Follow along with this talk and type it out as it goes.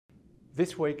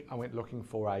This week I went looking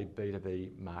for a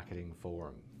B2B marketing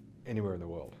forum anywhere in the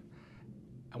world.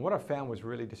 And what I found was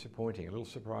really disappointing, a little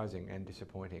surprising and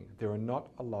disappointing. There are not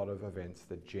a lot of events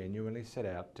that genuinely set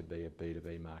out to be a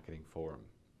B2B marketing forum.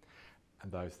 And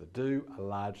those that do are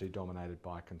largely dominated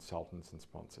by consultants and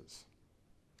sponsors.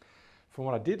 From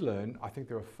what I did learn, I think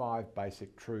there are 5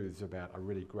 basic truths about a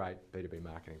really great B2B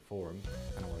marketing forum,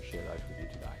 and I want to share those with you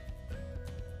today.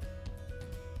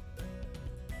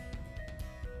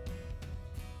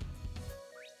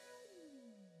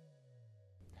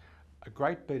 A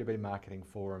great B2B marketing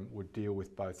forum would deal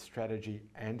with both strategy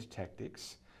and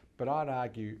tactics, but I'd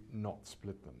argue not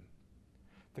split them.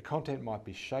 The content might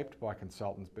be shaped by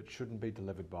consultants, but shouldn't be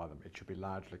delivered by them. It should be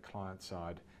largely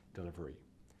client-side delivery.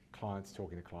 Clients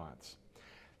talking to clients.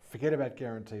 Forget about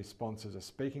guaranteed sponsors a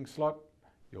speaking slot.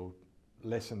 You'll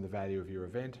lessen the value of your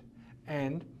event.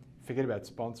 And forget about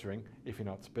sponsoring if you're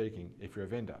not speaking, if you're a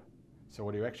vendor. So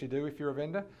what do you actually do if you're a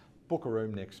vendor? Book a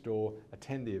room next door,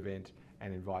 attend the event,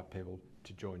 and invite people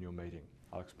to join your meeting.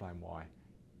 I'll explain why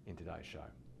in today's show.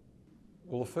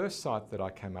 Well, the first site that I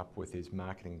came up with is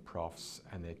Marketing Profs,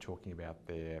 and they're talking about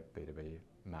their B2B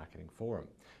marketing forum.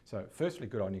 So firstly,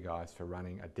 good on you guys for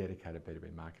running a dedicated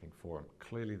B2B marketing forum.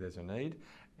 Clearly there's a need,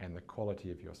 and the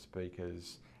quality of your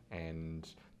speakers and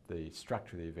the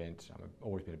structure of the event, I've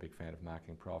always been a big fan of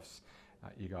Marketing Profs.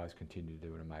 You guys continue to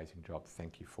do an amazing job.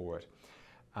 Thank you for it.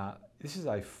 This is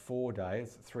a 4-day,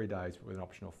 it's 3 days with an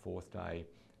optional 4th day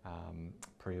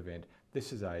pre-event.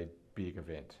 This is a big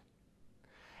event.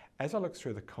 As I look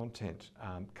through the content,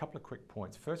 a couple of quick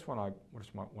points. First one, I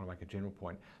just want to make a general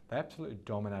point. They absolutely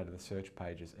dominated the search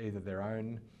pages, either their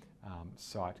own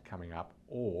site coming up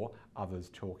or others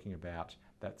talking about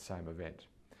that same event.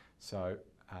 So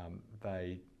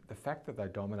the fact that they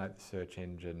dominate the search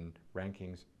engine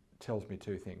rankings tells me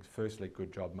 2 things. Firstly,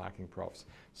 good job Marketing Profs.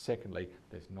 Secondly,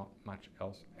 there's not much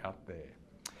else out there.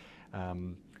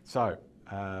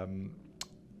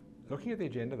 Looking at the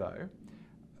agenda though,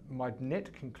 my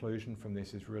net conclusion from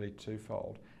this is really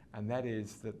twofold, and that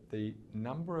is that the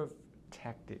number of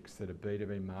tactics that a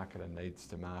B2B marketer needs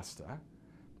to master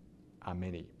are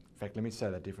many. In fact, let me say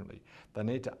that differently. They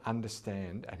need to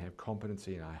understand and have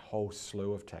competency in a whole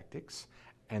slew of tactics,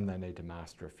 and they need to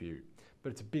master a few.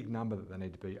 But it's a big number that they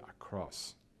need to be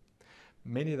across.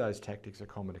 Many of those tactics are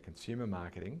common to consumer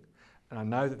marketing, and I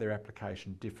know that their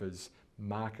application differs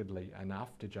markedly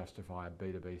enough to justify a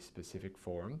B2B specific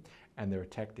forum, and there are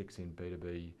tactics in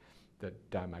B2B that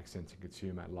don't make sense in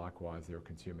consumer. Likewise, there are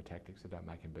consumer tactics that don't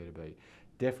make in B2B.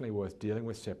 Definitely worth dealing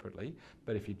with separately,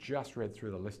 but if you just read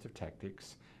through the list of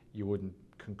tactics, you wouldn't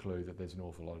conclude that there's an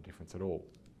awful lot of difference at all.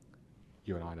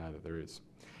 You and I know that there is.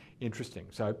 Interesting.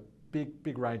 So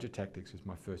big range of tactics is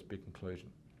my first big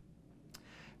conclusion.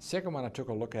 Second one I took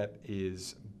a look at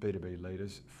is B2B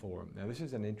Leaders Forum. Now this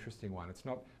is an interesting one. It's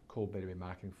not called B2B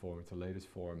Marketing Forum, it's a Leaders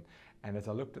Forum. And as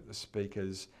I looked at the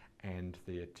speakers and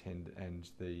the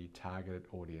targeted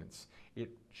audience, it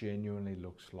genuinely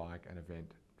looks like an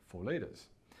event for leaders.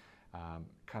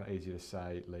 Kind of easy to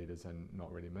say leaders and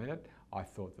not really mean it. I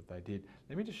thought that they did.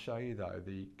 Let me just show you though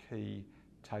the key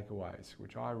takeaways,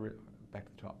 which back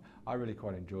to the top. I really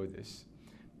quite enjoyed this.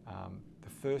 The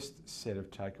first set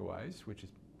of takeaways, which has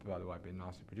by the way been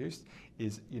nicely produced,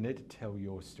 is you need to tell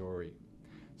your story.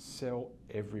 Sell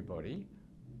everybody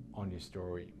on your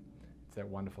story. It's that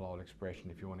wonderful old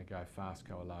expression, if you want to go fast,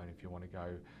 go alone. If you want to go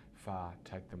far,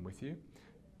 take them with you.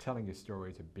 Telling your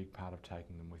story is a big part of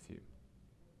taking them with you.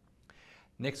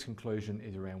 Next conclusion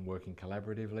is around working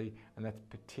collaboratively, and that's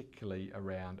particularly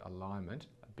around alignment,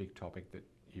 a big topic that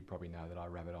you probably know that I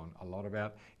rabbit on a lot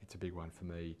about. It's a big one for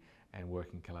me, and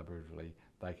working collaboratively,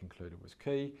 they concluded was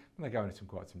key, and they go into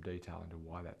quite some detail into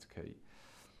why that's key.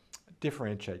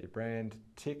 Differentiate your brand,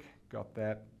 tick, got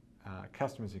that.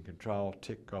 Customers in control,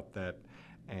 tick, got that.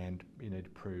 And you need to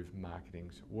prove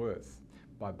marketing's worth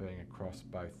by being across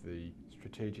both the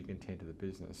strategic intent of the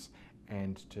business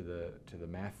and to the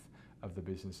math of the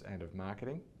business and of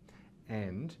marketing,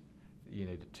 and you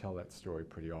need to tell that story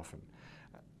pretty often.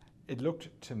 It looked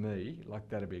to me like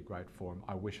that'd be a great forum.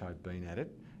 I wish I'd been at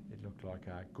it. It looked like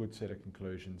a good set of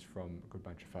conclusions from a good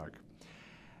bunch of folk.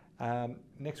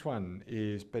 Next one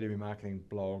is B2B Marketing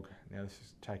Blog. Now this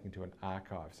is taken to an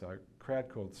archive. So a crowd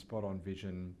called Spot On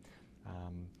Vision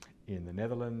in the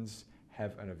Netherlands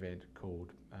have an event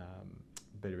called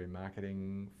B2B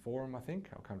Marketing Forum, I think.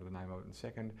 I'll come to the name of it in a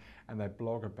second. And they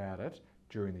blog about it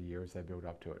during the year as they build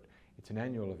up to it. It's an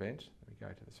annual event. We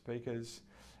go to the speakers,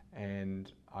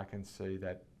 and I can see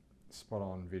that Spot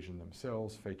On Vision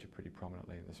themselves feature pretty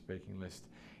prominently in the speaking list.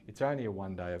 It's only a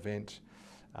 1-day event,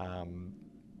 and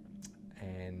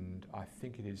I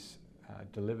think it is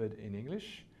delivered in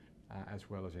English as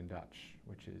well as in Dutch,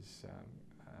 which is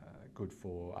good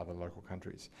for other local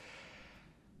countries.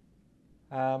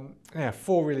 Now,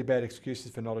 4 really bad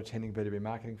excuses for not attending B2B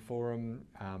Marketing Forum.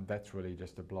 That's really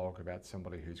just a blog about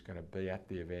somebody who's going to be at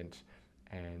the event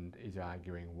and is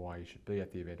arguing why you should be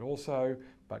at the event also,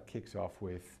 but kicks off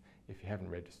with, if you haven't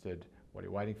registered, what are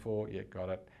you waiting for? Yeah, got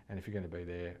it. And if you're going to be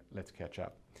there, let's catch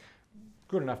up.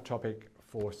 Good enough topic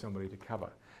for somebody to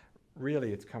cover.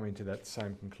 Really, it's coming to that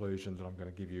same conclusion that I'm going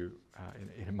to give you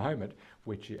in a moment,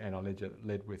 and I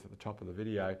led with at the top of the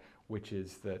video, which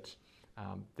is that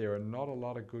there are not a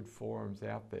lot of good forums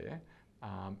out there,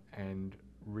 and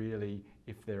really,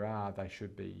 if there are, they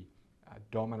should be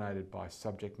dominated by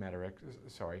subject matter.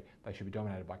 They should be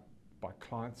dominated by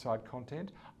client-side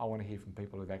content. I want to hear from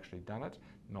people who've actually done it,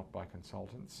 not by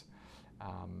consultants.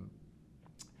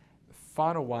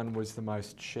 Final one was the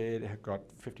most shared. It got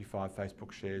 55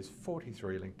 Facebook shares,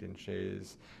 43 LinkedIn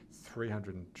shares,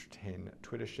 310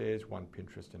 Twitter shares, 1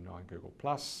 Pinterest and 9 Google+.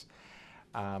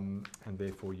 And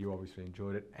therefore you obviously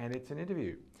enjoyed it. And it's an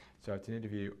interview. So it's an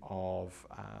interview of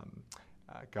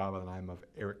a guy by the name of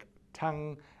Eric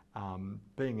Tung,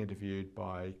 being interviewed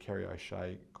by Kerry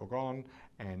O'Shea Gorgon,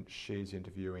 and she's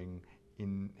interviewing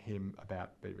him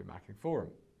about B2B Marketing Forum.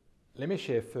 Let me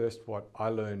share first what I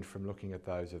learned from looking at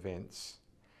those events,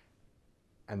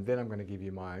 and then I'm going to give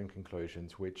you my own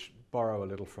conclusions, which borrow a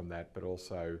little from that, but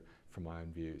also from my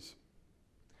own views.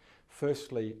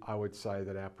 Firstly, I would say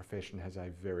that our profession has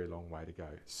a very long way to go.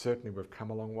 Certainly we've come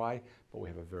a long way, but we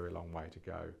have a very long way to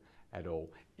go at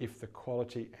all, if the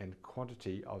quality and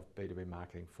quantity of B2B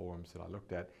marketing forums that I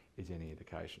looked at is any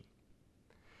indication.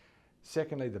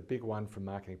 Secondly, the big one from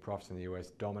Marketing Profs in the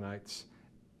US dominates,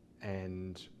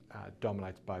 and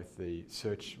dominates both the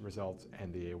search results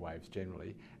and the airwaves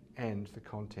generally, and the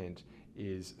content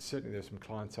is, certainly there's some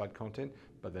client-side content,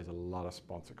 but there's a lot of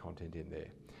sponsor content in there.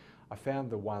 I found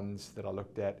the ones that I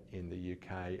looked at in the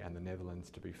UK and the Netherlands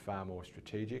to be far more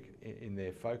strategic in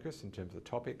their focus in terms of the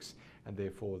topics, and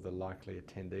therefore the likely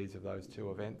attendees of those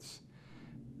two events.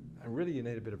 And really you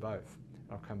need a bit of both.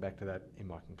 I'll come back to that in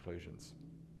my conclusions.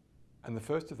 And the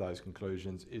first of those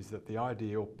conclusions is that the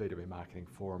ideal B2B marketing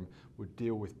forum would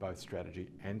deal with both strategy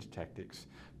and tactics,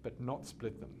 but not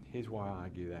split them. Here's why I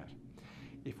argue that.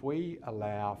 If we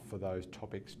allow for those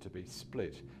topics to be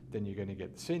split, then you're going to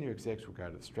get the senior execs will go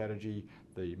to the strategy,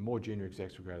 the more junior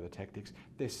execs will go to the tactics.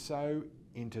 They're so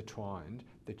intertwined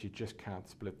that you just can't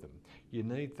split them. You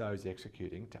need those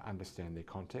executing to understand their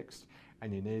context,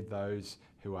 and you need those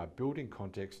who are building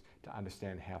context to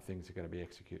understand how things are going to be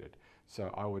executed.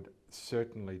 So I would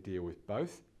certainly deal with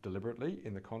both deliberately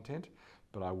in the content,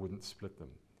 but I wouldn't split them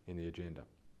in the agenda.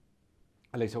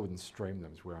 At least I wouldn't stream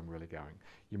them is where I'm really going.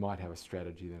 You might have a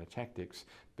strategy then a tactics,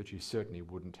 but you certainly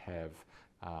wouldn't have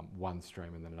one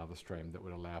stream and then another stream that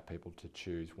would allow people to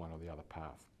choose one or the other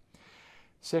path.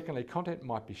 Secondly, content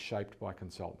might be shaped by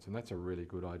consultants, and that's a really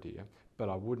good idea, but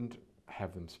I wouldn't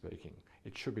have them speaking.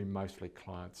 It should be mostly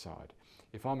client side.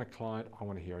 If I'm a client, I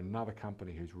want to hear another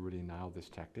company who's really nailed this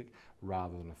tactic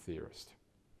rather than a theorist.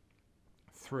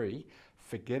 3,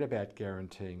 forget about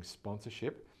guaranteeing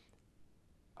sponsorship,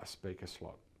 a speaker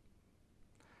slot.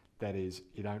 That is,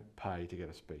 you don't pay to get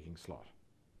a speaking slot.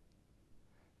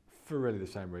 For really the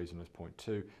same reason as point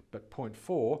 2. But point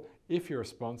 4, if you're a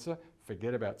sponsor,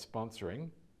 forget about sponsoring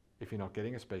if you're not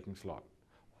getting a speaking slot.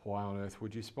 Why on earth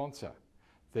would you sponsor?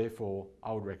 Therefore,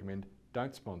 I would recommend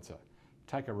don't sponsor.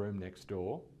 Take a room next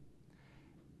door,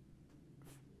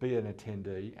 be an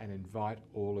attendee, and invite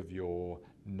all of your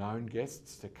known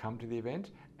guests to come to the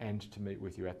event and to meet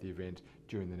with you at the event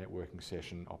during the networking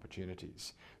session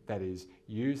opportunities. That is,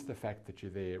 use the fact that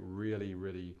you're there really,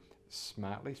 really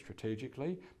smartly,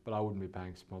 strategically, but I wouldn't be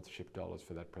paying sponsorship dollars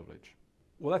for that privilege.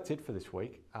 Well, that's it for this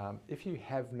week. If you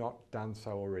have not done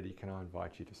so already, can I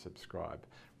invite you to subscribe?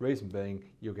 Reason being,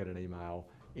 you'll get an email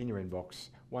in your inbox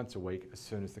once a week as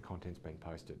soon as the content's been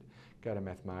posted. Go to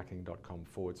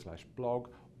mathmarketing.com/blog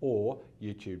or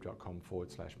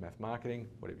youtube.com/mathmarketing,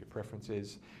 whatever your preference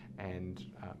is,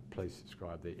 and please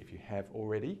subscribe there. If you have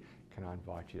already, can I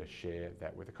invite you to share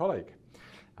that with a colleague?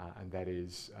 And that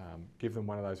is, give them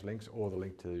one of those links or the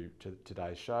link to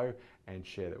today's show and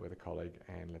share that with a colleague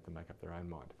and let them make up their own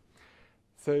mind.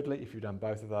 Thirdly, if you've done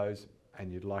both of those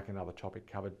and you'd like another topic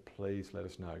covered, please let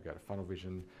us know. Go to Funnel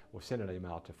Vision or send an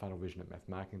email to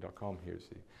funnelvision@mathmarketing.com. Here's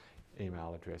the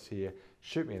email address here.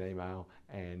 Shoot me an email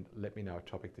and let me know a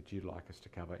topic that you'd like us to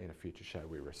cover in a future show.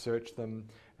 We research them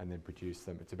and then produce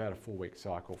them. It's about a 4-week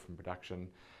cycle from production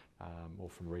or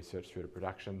from research through to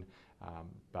production,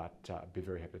 but I'd be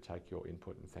very happy to take your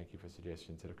input and thank you for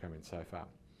suggestions that have come in so far.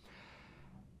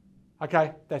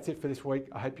 Okay, that's it for this week.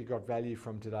 I hope you got value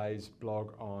from today's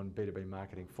blog on B2B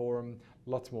Marketing Forum.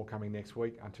 Lots more coming next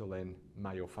week. Until then,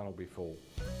 may your funnel be full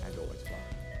and always flow.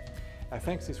 Our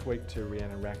thanks this week to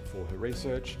Rhiannon Rack for her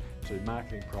research, to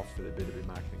Marketing Profs for their B2B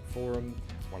Marketing Forum,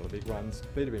 one of the big ones,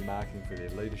 B2B Marketing for their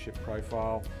leadership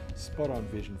profile, Spot On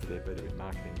Vision for their B2B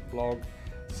Marketing blog,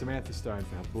 Samantha Stone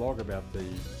for her blog about the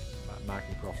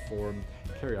Marketing Profs Forum,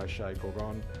 Kerry O'Shea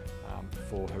Gorgon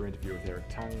for her interview with Eric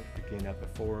Tung, again at the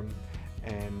forum,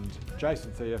 and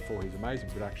Jason Thea for his amazing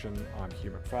production. I'm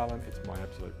Hugh McFarlane. It's my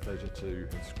absolute pleasure to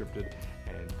have scripted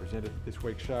and presented this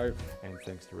week's show, and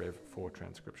thanks to Rev for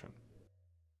transcription.